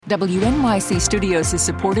WNYC Studios is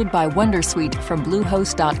supported by Wondersuite from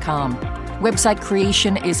Bluehost.com. Website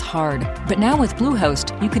creation is hard, but now with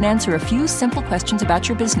Bluehost, you can answer a few simple questions about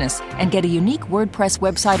your business and get a unique WordPress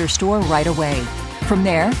website or store right away. From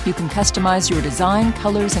there, you can customize your design,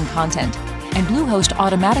 colors, and content. And Bluehost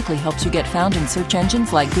automatically helps you get found in search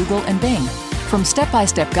engines like Google and Bing. From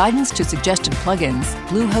step-by-step guidance to suggested plugins,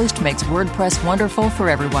 Bluehost makes WordPress wonderful for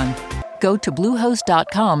everyone. Go to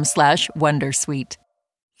bluehost.com/wondersuite.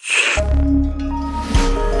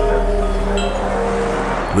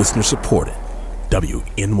 Listener supported.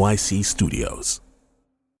 WNYC Studios.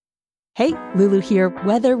 Hey, Lulu here.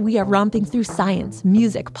 Whether we are romping through science,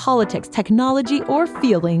 music, politics, technology, or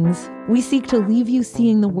feelings, we seek to leave you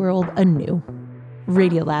seeing the world anew.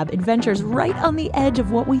 Radiolab adventures right on the edge of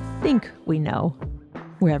what we think we know.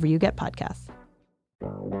 Wherever you get podcasts.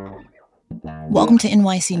 Welcome to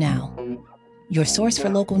NYC Now, your source for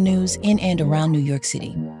local news in and around New York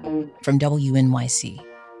City. From WNYC.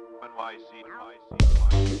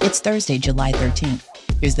 It's Thursday, July 13th.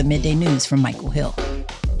 Here's the Midday News from Michael Hill.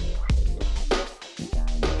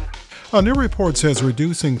 A new report says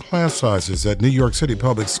reducing class sizes at New York City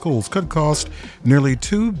public schools could cost nearly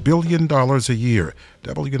 $2 billion a year.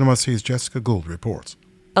 WNYC's Jessica Gould reports.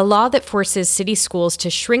 A law that forces city schools to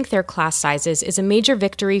shrink their class sizes is a major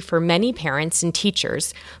victory for many parents and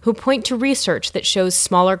teachers who point to research that shows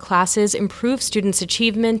smaller classes improve students'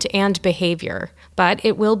 achievement and behavior. But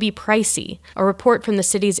it will be pricey. A report from the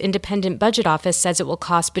city's independent budget office says it will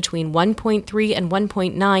cost between $1.3 and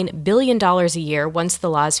 $1.9 billion a year once the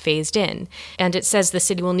law is phased in. And it says the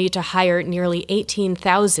city will need to hire nearly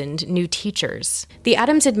 18,000 new teachers. The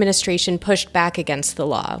Adams administration pushed back against the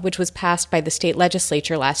law, which was passed by the state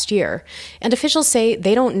legislature last year, and officials say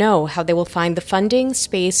they don't know how they will find the funding,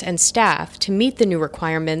 space, and staff to meet the new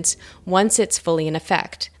requirements once it's fully in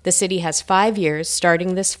effect. The city has 5 years,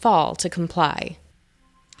 starting this fall, to comply.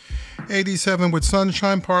 87 with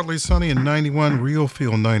sunshine, partly sunny, and 91, real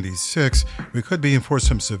feel 96. We could be in for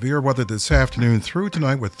some severe weather this afternoon through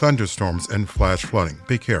tonight with thunderstorms and flash flooding.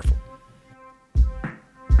 Be careful.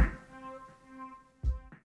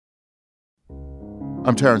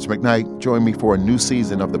 I'm Terrence McKnight. Join me for a new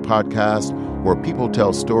season of the podcast where people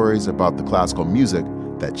tell stories about the classical music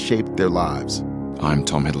that shaped their lives. I'm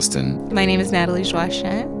Tom Hiddleston. My name is Natalie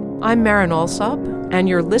Joachim. I'm Maren Alsop, and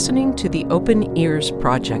you're listening to the Open Ears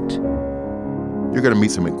Project. You're going to meet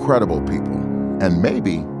some incredible people and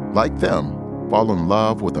maybe, like them, fall in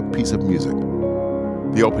love with a piece of music.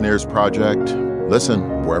 The Open Ears Project.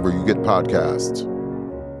 Listen wherever you get podcasts.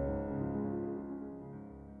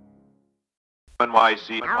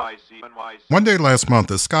 One day last month,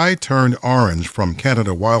 the sky turned orange from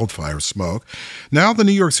Canada wildfire smoke. Now the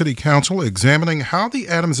New York City Council examining how the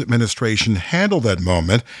Adams administration handled that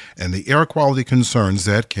moment and the air quality concerns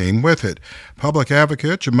that came with it. Public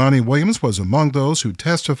Advocate Jumanne Williams was among those who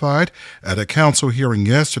testified at a council hearing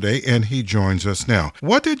yesterday, and he joins us now.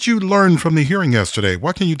 What did you learn from the hearing yesterday?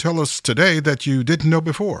 What can you tell us today that you didn't know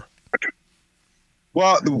before?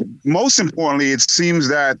 Well, most importantly, it seems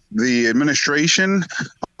that the administration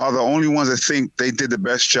are the only ones that think they did the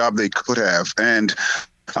best job they could have. And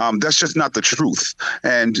that's just not the truth.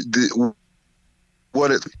 And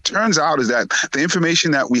what it turns out is that the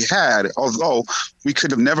information that we had, although we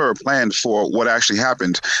could have never planned for what actually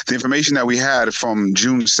happened, the information that we had from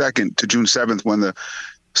June 2nd to June 7th when the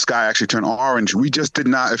sky actually turned orange, we just did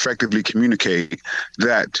not effectively communicate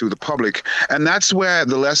that to the public. And that's where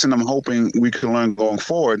the lesson I'm hoping we can learn going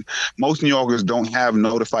forward. Most New Yorkers don't have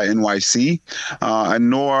Notify NYC, and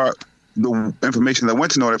nor the information that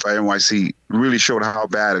went to Notify NYC really showed how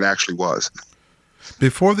bad it actually was.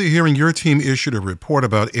 Before the hearing, your team issued a report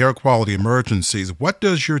about air quality emergencies. What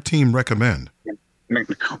does your team recommend?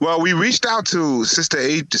 Well, we reached out to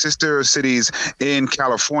sister cities in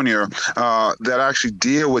California that actually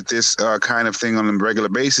deal with this kind of thing on a regular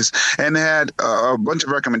basis, and they had a bunch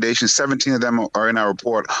of recommendations. 17 of them are in our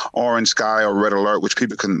report, Orange Sky or Red Alert, which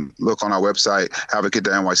people can look on our website,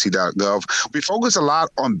 advocate.nyc.gov. We focus a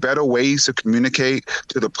lot on better ways to communicate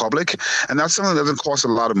to the public, and that's something that doesn't cost a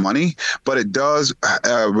lot of money, but it does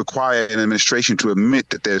require an administration to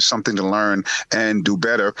admit that there's something to learn and do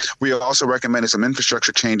better. We also recommended some infrastructure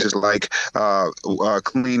changes like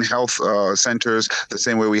clean health centers, the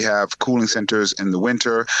same way we have cooling centers in the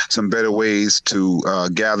winter, some better ways to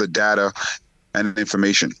gather data and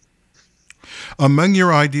information. Among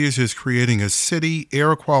your ideas is creating a city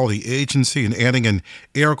air quality agency and adding an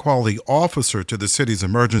air quality officer to the city's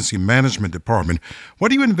emergency management department. What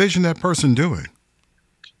do you envision that person doing?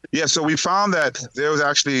 Yeah, so we found that there was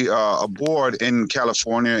actually a board in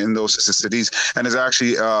California in those cities, and there's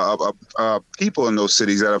actually people in those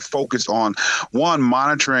cities that are focused on, one,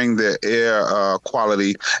 monitoring the air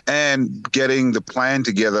quality and getting the plan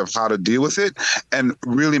together of how to deal with it, and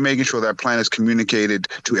really making sure that plan is communicated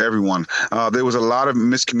to everyone. There was a lot of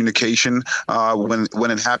miscommunication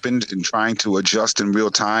when it happened in trying to adjust in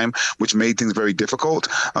real time, which made things very difficult,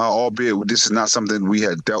 albeit this is not something we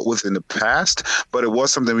had dealt with in the past, but it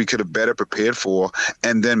was something we could have better prepared for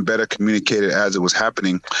and then better communicated as it was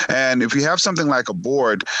happening. And if you have something like a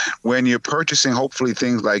board, when you're purchasing hopefully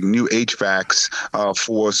things like new HVACs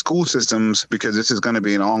for school systems, because this is going to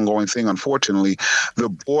be an ongoing thing, unfortunately, the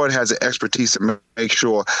board has the expertise to make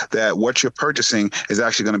sure that what you're purchasing is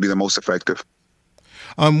actually going to be the most effective.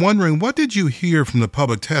 I'm wondering, what did you hear from the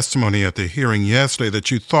public testimony at the hearing yesterday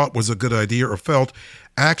that you thought was a good idea or felt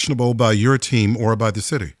actionable by your team or by the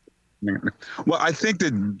city? Well, I think the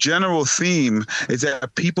general theme is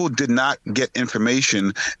that people did not get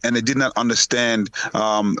information and they did not understand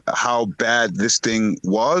how bad this thing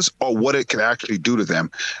was or what it could actually do to them.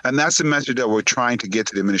 And that's the message that we're trying to get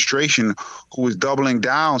to the administration, who is doubling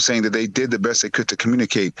down, saying that they did the best they could to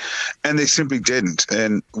communicate, and they simply didn't.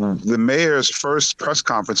 And the mayor's first press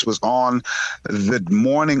conference was on the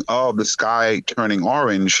morning of the sky turning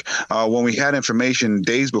orange, when we had information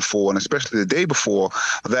days before, and especially the day before,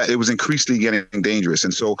 that it was increasingly getting dangerous.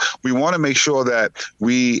 And so we want to make sure that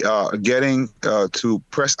we are getting to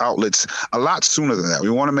press outlets a lot sooner than that. We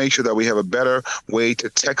want to make sure that we have a better way to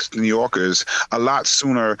text New Yorkers a lot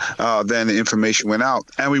sooner than the information went out.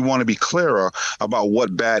 And we want to be clearer about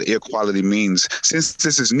what bad air quality means. Since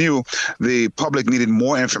this is new, the public needed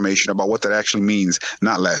more information about what that actually means,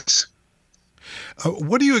 not less.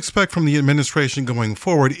 What do you expect from the administration going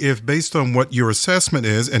forward if, based on what your assessment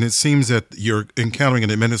is, and it seems that you're encountering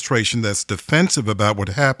an administration that's defensive about what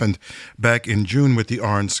happened back in June with the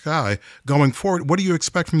orange sky, going forward, what do you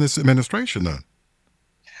expect from this administration then?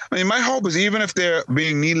 I mean, my hope is, even if they're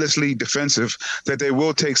being needlessly defensive, that they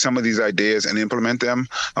will take some of these ideas and implement them.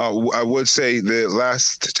 I would say the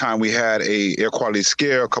last time we had a air quality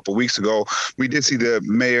scare a couple of weeks ago, we did see the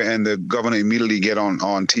mayor and the governor immediately get on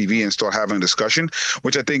TV and start having a discussion,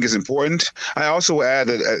 which I think is important. I also add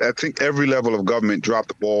that I think every level of government dropped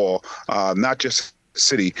the ball, not just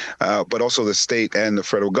city, but also the state and the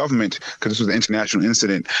federal government, because this was an international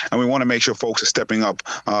incident, and we want to make sure folks are stepping up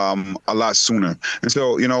a lot sooner. And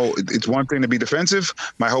so, it's one thing to be defensive.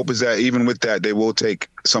 My hope is that even with that, they will take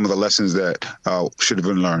some of the lessons that should have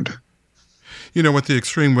been learned. With the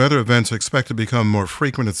extreme weather events expected to become more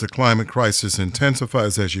frequent as the climate crisis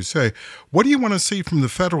intensifies, as you say, what do you want to see from the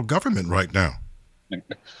federal government right now?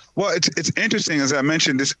 Well, it's interesting. As I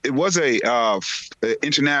mentioned, it was a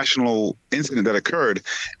international incident that occurred,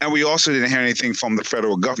 and we also didn't hear anything from the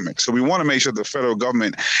federal government. So we want to make sure the federal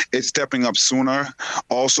government is stepping up sooner,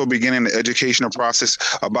 also beginning the educational process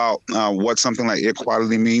about what something like air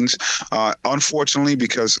quality means. Unfortunately,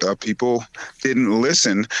 because people didn't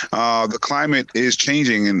listen, the climate is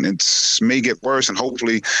changing, and it may get worse, and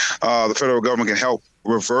hopefully the federal government can help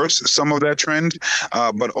reverse some of that trend,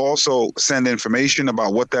 but also send information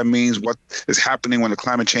about what that means, what is happening when the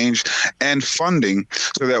climate change, and funding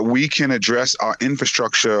so that we can address our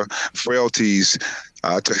infrastructure frailties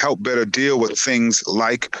to help better deal with things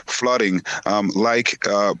like flooding, like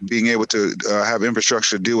being able to have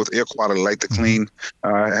infrastructure to deal with air quality, like the clean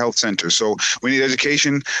health centers. So we need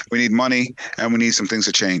education, we need money, and we need some things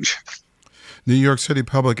to change. New York City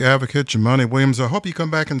Public Advocate Jumanne Williams, I hope you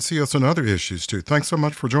come back and see us on other issues, too. Thanks so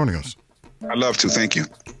much for joining us. I'd love to. Thank you.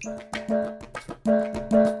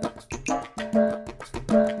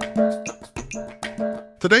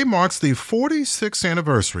 Today marks the 46th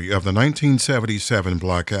anniversary of the 1977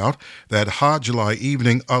 blackout. That hot July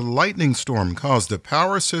evening, a lightning storm caused the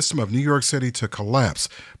power system of New York City to collapse,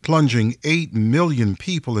 plunging 8 million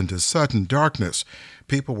people into sudden darkness.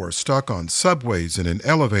 People were stuck on subways and in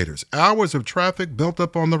elevators. Hours of traffic built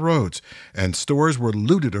up on the roads, and stores were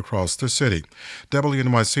looted across the city.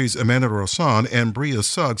 WNYC's Amanda Rosan and Bria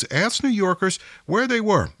Suggs asked New Yorkers where they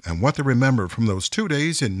were and what they remember from those 2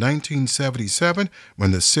 days in 1977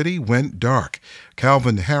 when the city went dark.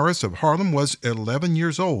 Calvin Harris of Harlem was 11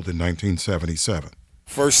 years old in 1977.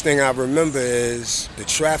 First thing I remember is the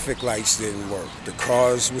traffic lights didn't work. The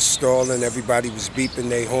cars were stalling, everybody was beeping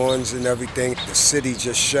their horns and everything. The city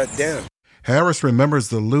just shut down. Harris remembers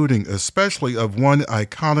the looting, especially of one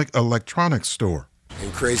iconic electronics store.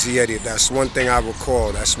 In Crazy Eddie, that's one thing I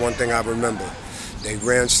recall, that's one thing I remember. They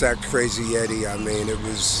ransacked Crazy Eddie. I mean, it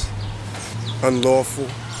was unlawful,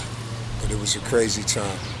 but it was a crazy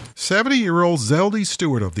time. 70-year-old Zeldie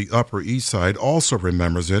Stewart of the Upper East Side also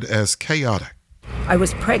remembers it as chaotic. I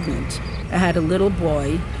was pregnant. I had a little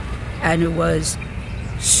boy, and it was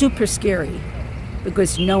super scary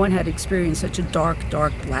because no one had experienced such a dark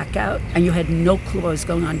blackout, and you had no clue what was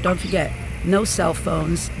going on. Don't forget, no cell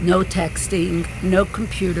phones, no texting, no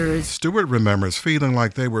computers. Stewart remembers feeling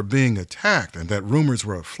like they were being attacked and that rumors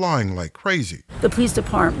were flying like crazy. The police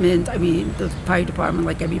department, the fire department,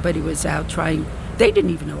 like everybody was out trying. They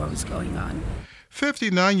didn't even know what was going on.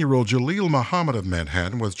 59-year-old Jaleel Muhammad of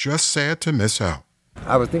Manhattan was just sad to miss out.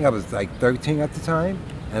 I was like 13 at the time,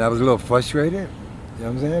 and I was a little frustrated, you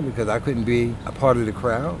know what I'm saying, because I couldn't be a part of the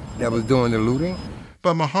crowd that was doing the looting.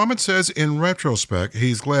 But Muhammad says in retrospect,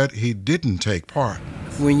 he's glad he didn't take part.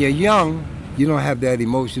 When you're young, you don't have that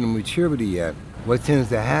emotional maturity yet. What tends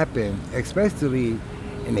to happen, especially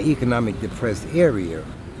in the economic depressed area,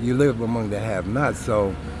 you live among the have-nots.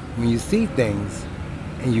 So when you see things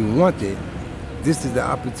and you want it, this is the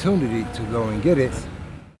opportunity to go and get it.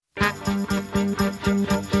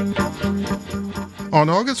 On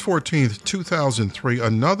August 14, 2003,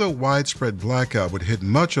 another widespread blackout would hit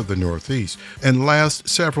much of the Northeast and last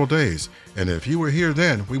several days. And if you were here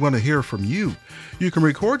then, we want to hear from you. You can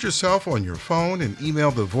record yourself on your phone and email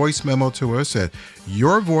the voice memo to us at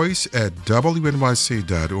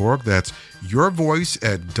yourvoice@wnyc.org. That's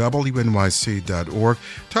yourvoice@wnyc.org.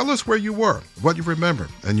 Tell us where you were, what you remember,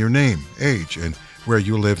 and your name, age, and where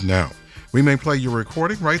you live now. We may play your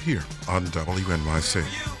recording right here on WNYC.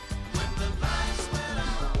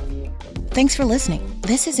 Thanks for listening.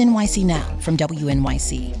 This is NYC Now from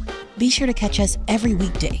WNYC. Be sure to catch us every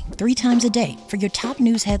weekday, 3 times a day, for your top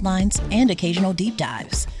news headlines and occasional deep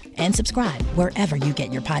dives. And subscribe wherever you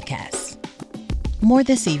get your podcasts. More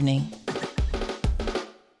this evening.